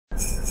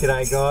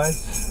G'day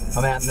guys,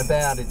 I'm out and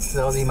about. It's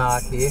Aussie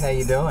Mark here. How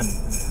you doing?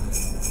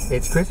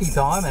 It's Chrissy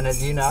time, and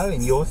as you know,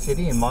 in your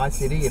city, in my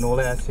city, in all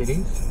our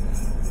cities,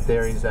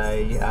 there is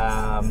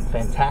a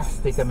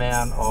fantastic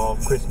amount of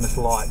Christmas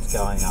lights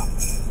going up.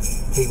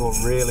 People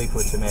really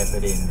put some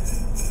effort in.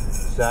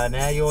 So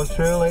now yours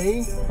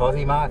truly,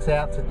 Aussie Mark's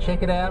out to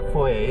check it out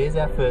for you. Here's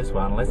our first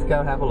one. Let's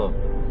go have a look.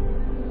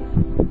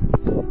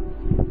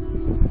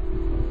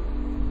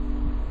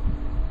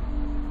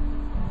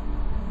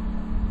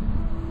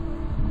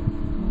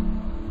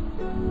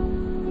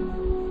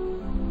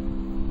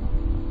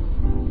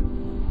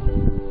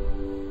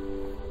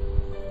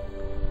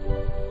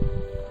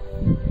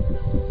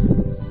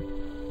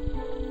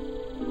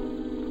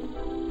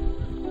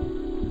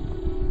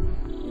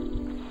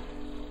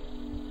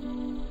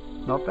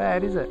 Not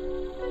bad, is it?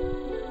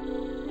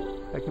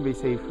 That can be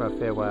seen for a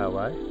fair way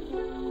away.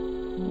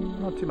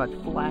 Not too much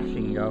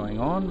flashing going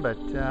on, but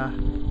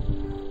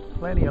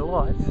plenty of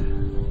lights.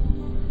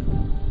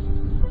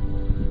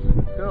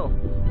 Cool.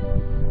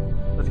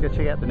 Let's go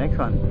check out the next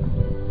one.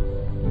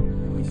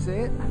 Can we see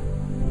it?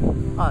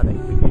 I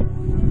think we can.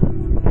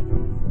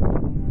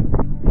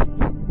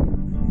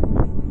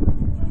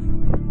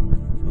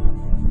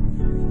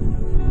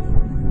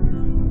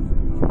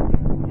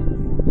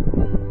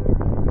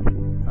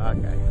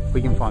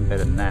 We can find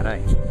better than that,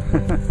 eh?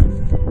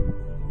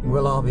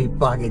 Well, I'll be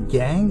buggered,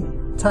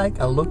 gang. Take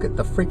a look at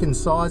the freaking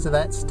size of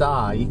that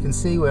star. You can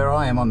see where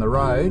I am on the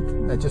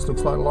road. It just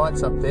looks like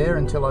lights up there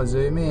until I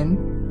zoom in.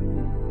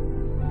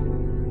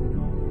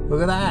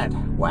 Look at that.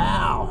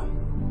 Wow.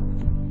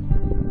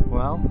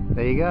 Well,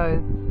 there you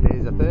go.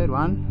 There's a third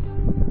one.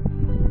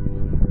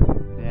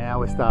 Now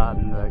we're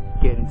starting to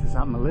get into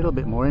something a little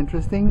bit more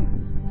interesting.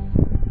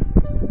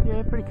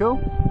 Yeah, pretty cool.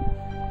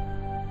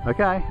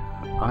 Okay,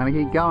 I'm gonna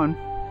keep going.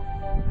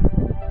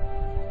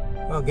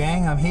 Well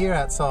gang, I'm here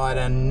outside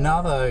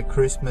another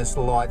Christmas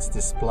lights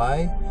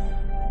display.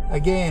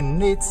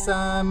 Again, it's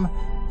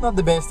not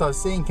the best I've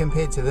seen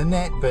compared to the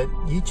net, but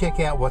you check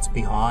out what's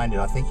behind it.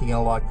 I think you're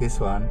gonna like this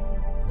one.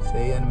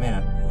 See you in a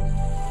minute.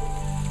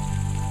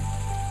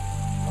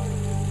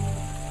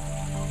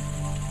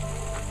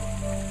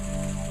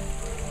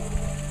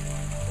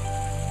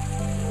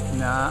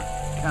 Nah,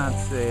 can't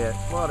see it.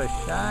 What a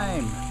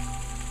shame.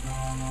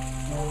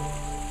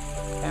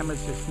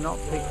 Camera's just not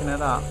picking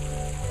it up.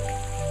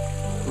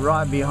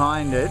 Right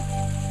behind it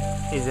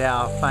is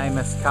our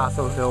famous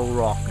Castle Hill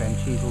Rock, and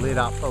she's lit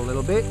up a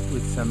little bit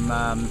with some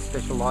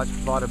special lights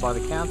provided by the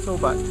council,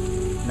 but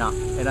no,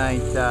 it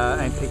ain't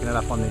picking it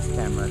up on this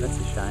camera. That's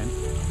a shame,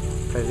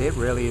 because it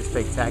really is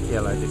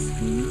spectacular. This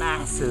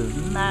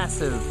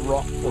massive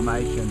rock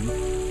formation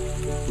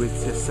with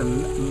just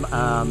some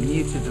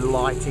muted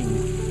lighting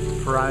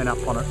thrown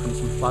up on it from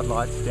some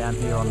floodlights down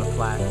here on the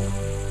flats.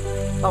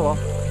 Oh well,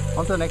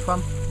 on to the next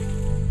one.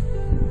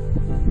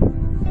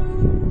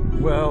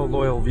 Well,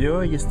 loyal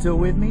viewer, you're still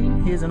with me?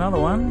 Here's another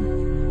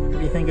one. What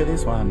do you think of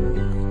this one?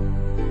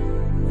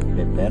 A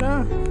bit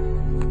better?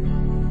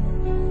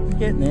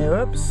 Getting there,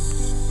 oops.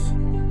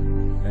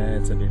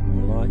 That's a bit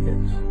more like it.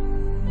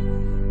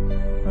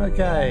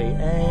 Okay,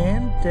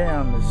 and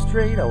down the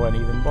street, I won't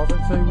even bother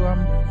to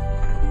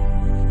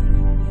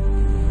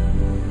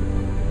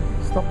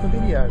stop the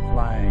video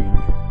playing.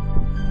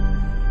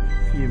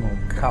 A few more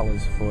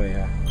colours for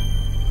you.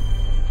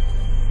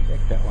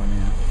 Check that one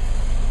out.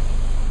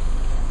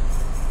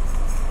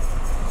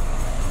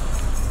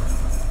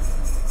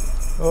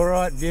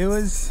 Alright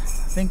viewers, I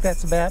think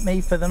that's about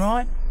me for the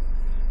night.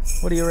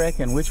 What do you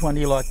reckon? Which one do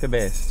you like the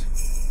best?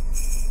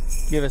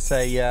 Give us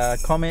a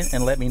comment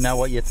and let me know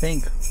what you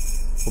think.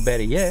 Or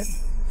better yet,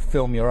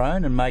 film your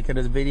own and make it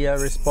as video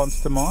response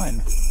to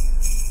mine.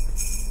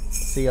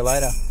 See you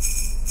later.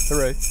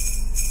 Hooroo.